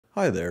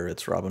Hi there,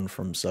 it's Robin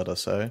from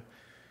ZSA.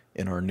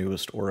 In our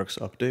newest Oryx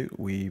update,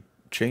 we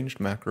changed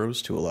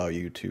macros to allow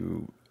you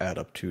to add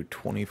up to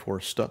 24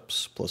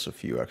 steps plus a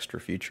few extra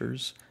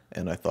features,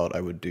 and I thought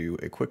I would do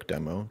a quick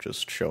demo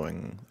just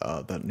showing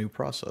that new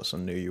process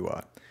and new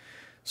UI.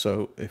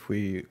 So if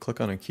we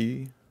click on a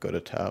key, go to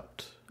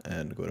tapped,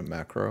 and go to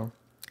macro,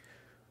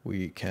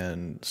 we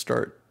can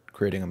start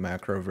creating a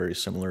macro very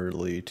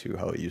similarly to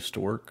how it used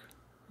to work.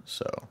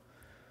 So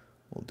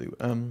we'll do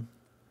M,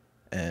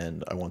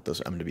 and I want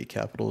this M to be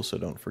capital, so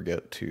don't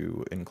forget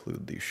to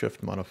include the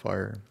shift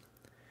modifier.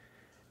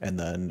 And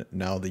then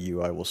now the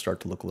UI will start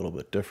to look a little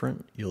bit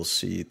different. You'll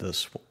see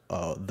this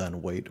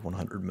then wait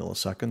 100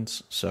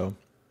 milliseconds. So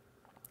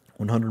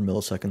 100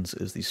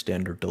 milliseconds is the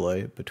standard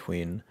delay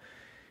between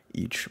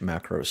each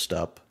macro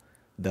step.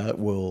 That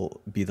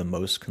will be the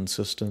most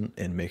consistent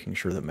in making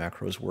sure that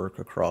macros work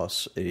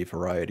across a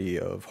variety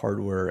of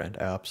hardware and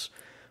apps.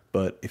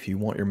 But if you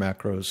want your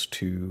macros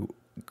to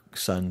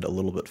send a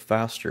little bit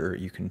faster,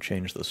 you can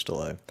change this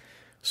delay.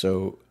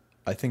 So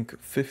I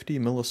think 50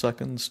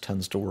 milliseconds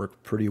tends to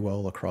work pretty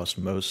well across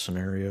most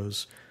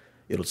scenarios.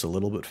 It's a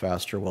little bit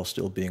faster while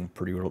still being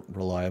pretty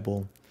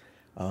reliable.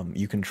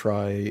 You can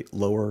try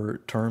lower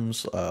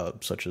terms,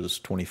 such as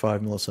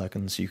 25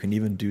 milliseconds. You can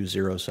even do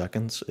 0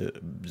 seconds,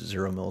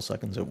 0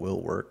 milliseconds, it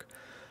will work.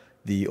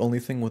 The only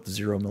thing with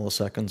 0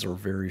 milliseconds or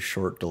very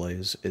short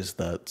delays is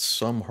that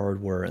some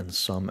hardware and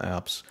some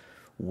apps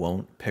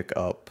won't pick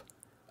up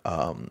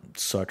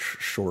such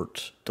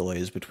short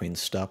delays between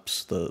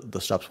steps. The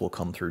steps will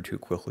come through too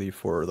quickly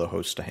for the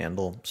host to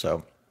handle.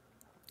 So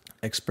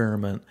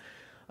experiment.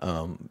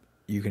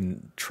 You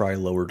can try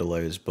lower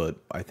delays, but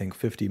I think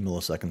 50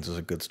 milliseconds is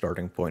a good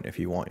starting point if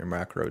you want your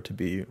macro to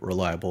be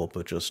reliable,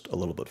 but just a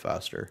little bit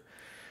faster.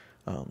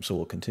 So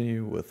we'll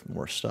continue with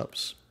more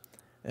steps,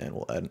 and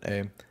we'll add an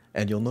A.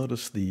 And you'll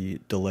notice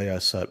the delay I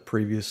set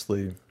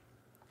previously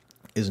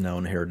is now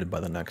inherited by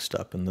the next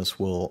step, and this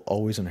will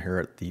always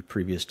inherit the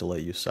previous delay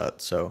you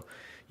set, so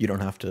you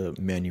don't have to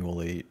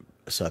manually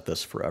set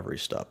this for every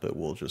step. It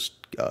will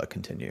just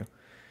continue.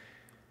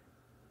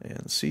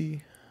 And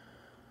C,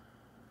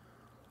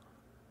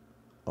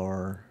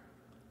 R,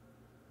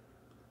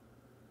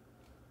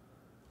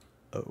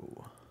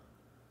 O.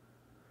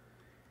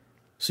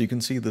 So you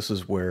can see this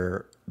is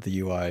where the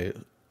UI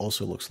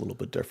also looks a little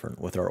bit different.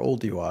 With our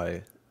old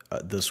UI,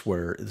 this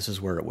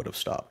is where it would have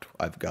stopped.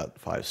 I've got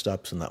 5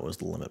 steps, and that was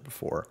the limit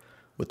before.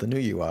 With the new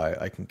UI,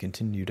 I can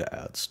continue to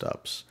add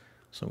steps.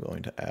 So I'm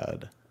going to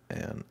add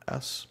an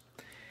S.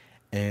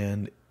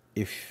 And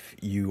if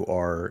you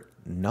are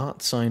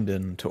not signed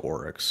in to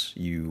Oryx,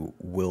 you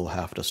will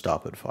have to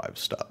stop at 5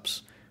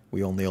 steps.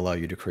 We only allow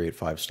you to create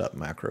 5-step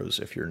macros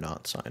if you're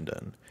not signed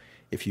in.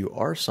 If you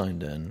are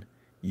signed in,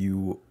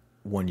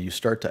 when you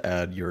start to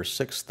add your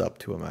 6th step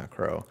to a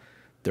macro,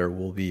 there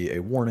will be a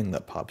warning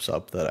that pops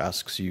up that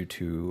asks you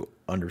to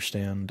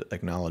understand,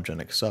 acknowledge,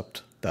 and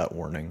accept that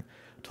warning,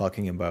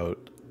 talking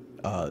about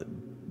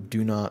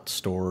do not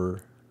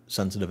store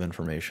sensitive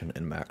information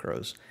in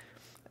macros.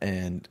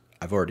 And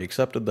I've already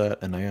accepted that,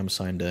 and I am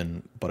signed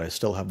in, but I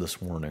still have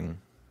this warning.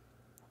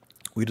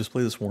 We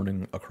display this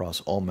warning across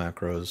all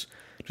macros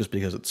just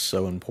because it's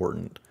so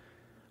important.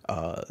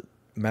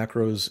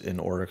 Macros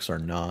in Oryx are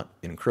not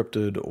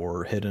encrypted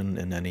or hidden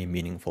in any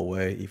meaningful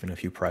way, even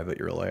if you private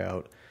your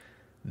layout.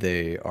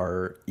 They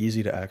are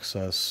easy to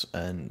access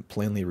and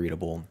plainly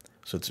readable,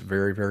 so it's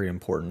very, very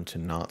important to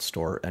not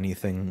store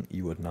anything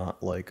you would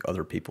not like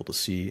other people to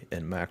see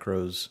in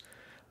macros.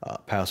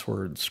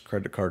 Passwords,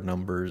 credit card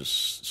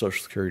numbers,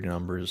 social security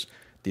numbers,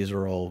 these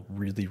are all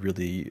really,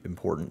 really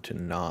important to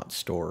not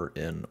store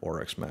in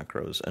Oryx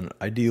macros, and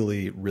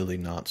ideally really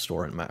not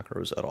store in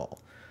macros at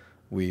all.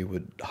 We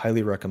would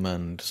highly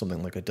recommend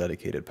something like a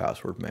dedicated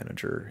password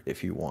manager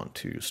if you want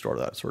to store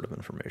that sort of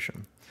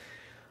information.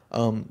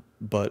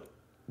 But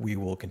we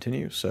will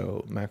continue,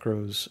 so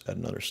macros at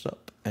another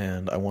step,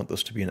 and I want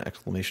this to be an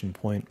exclamation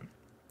point,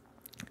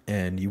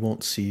 and you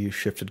won't see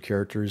shifted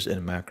characters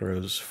in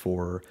macros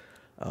for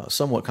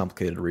somewhat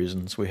complicated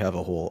reasons. We have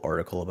a whole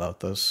article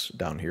about this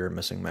down here,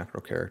 missing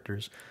macro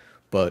characters,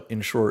 but in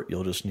short,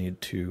 you'll just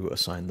need to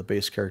assign the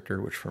base character,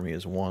 which for me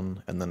is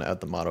 1, and then add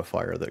the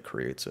modifier that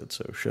creates it,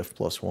 so shift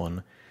plus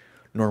 1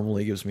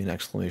 normally gives me an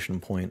exclamation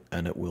point,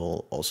 and it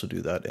will also do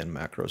that in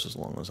macros as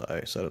long as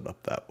I set it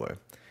up that way.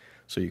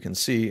 So you can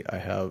see I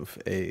have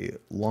a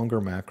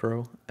longer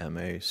macro,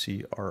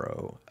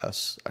 macros,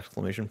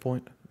 exclamation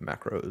point,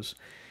 macros.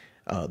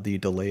 The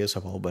delays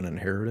have all been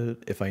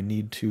inherited. If I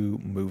need to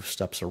move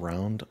steps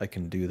around, I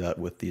can do that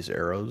with these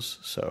arrows.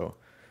 So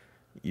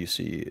you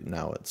see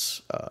now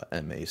it's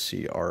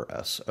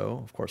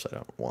macrso. Of course, I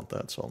don't want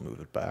that, so I'll move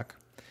it back.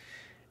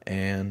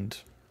 And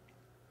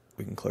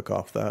we can click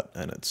off that,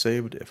 and it's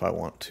saved. If I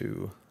want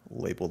to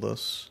label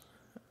this,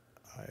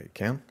 I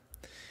can.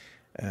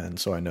 And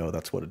so I know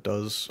that's what it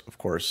does. Of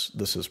course,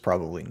 this is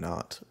probably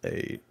not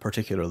a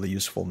particularly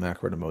useful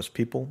macro to most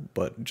people,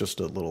 but just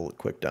a little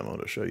quick demo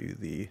to show you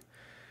the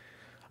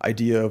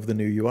idea of the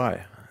new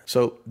UI.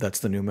 So that's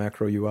the new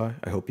macro UI.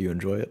 I hope you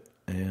enjoy it,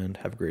 and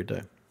have a great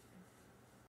day.